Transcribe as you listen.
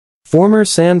Former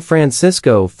San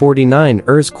Francisco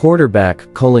 49ers quarterback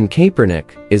Colin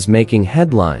Kaepernick is making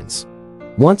headlines.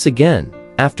 Once again,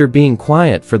 after being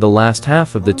quiet for the last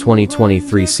half of the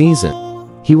 2023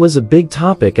 season. He was a big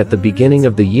topic at the beginning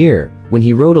of the year when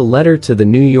he wrote a letter to the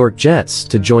New York Jets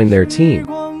to join their team,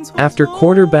 after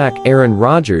quarterback Aaron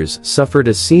Rodgers suffered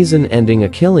a season-ending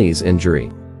Achilles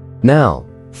injury. Now,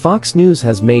 Fox News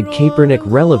has made Kaepernick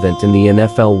relevant in the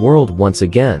NFL world once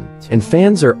again, and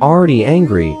fans are already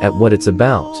angry at what it's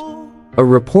about. A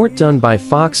report done by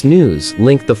Fox News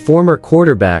linked the former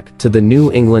quarterback to the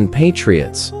New England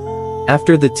Patriots,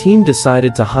 after the team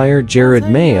decided to hire Jerod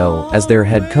Mayo as their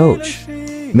head coach.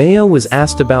 Mayo was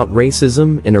asked about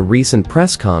racism in a recent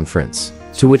press conference,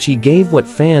 to which he gave what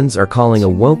fans are calling a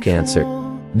woke answer.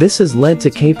 This has led to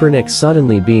Kaepernick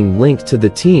suddenly being linked to the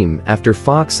team after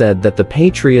Fox said that the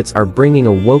Patriots are bringing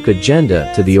a woke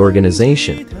agenda to the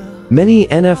organization. Many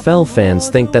NFL fans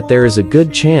think that there is a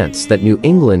good chance that New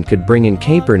England could bring in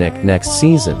Kaepernick next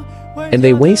season, and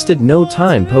they wasted no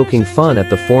time poking fun at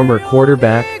the former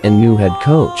quarterback and new head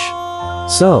coach.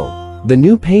 So, the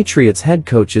new Patriots head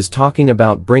coach is talking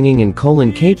about bringing in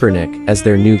Colin Kaepernick as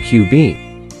their new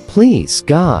QB. Please,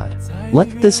 God, let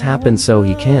this happen so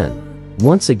he can,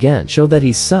 once again, show that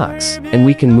he sucks, and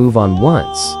we can move on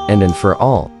once and for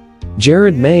all.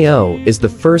 Jerod Mayo is the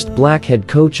first black head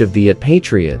coach of the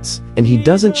Patriots, and he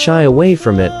doesn't shy away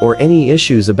from it or any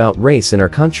issues about race in our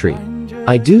country.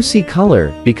 I do see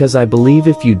color because I believe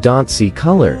if you don't see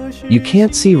color, you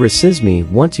can't see racism.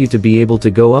 Want you to be able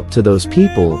to go up to those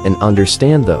people and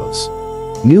understand those.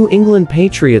 New England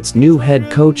Patriots new head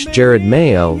coach Jerod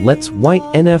Mayo lets white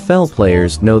NFL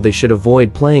players know they should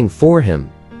avoid playing for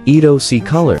him. Don't see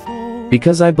color.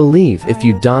 Because I believe if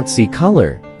you don't see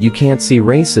color, you can't see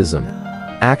racism.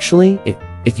 Actually,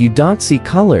 if you don't see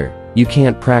color, you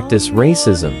can't practice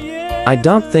racism. I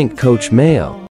don't think Coach Mayo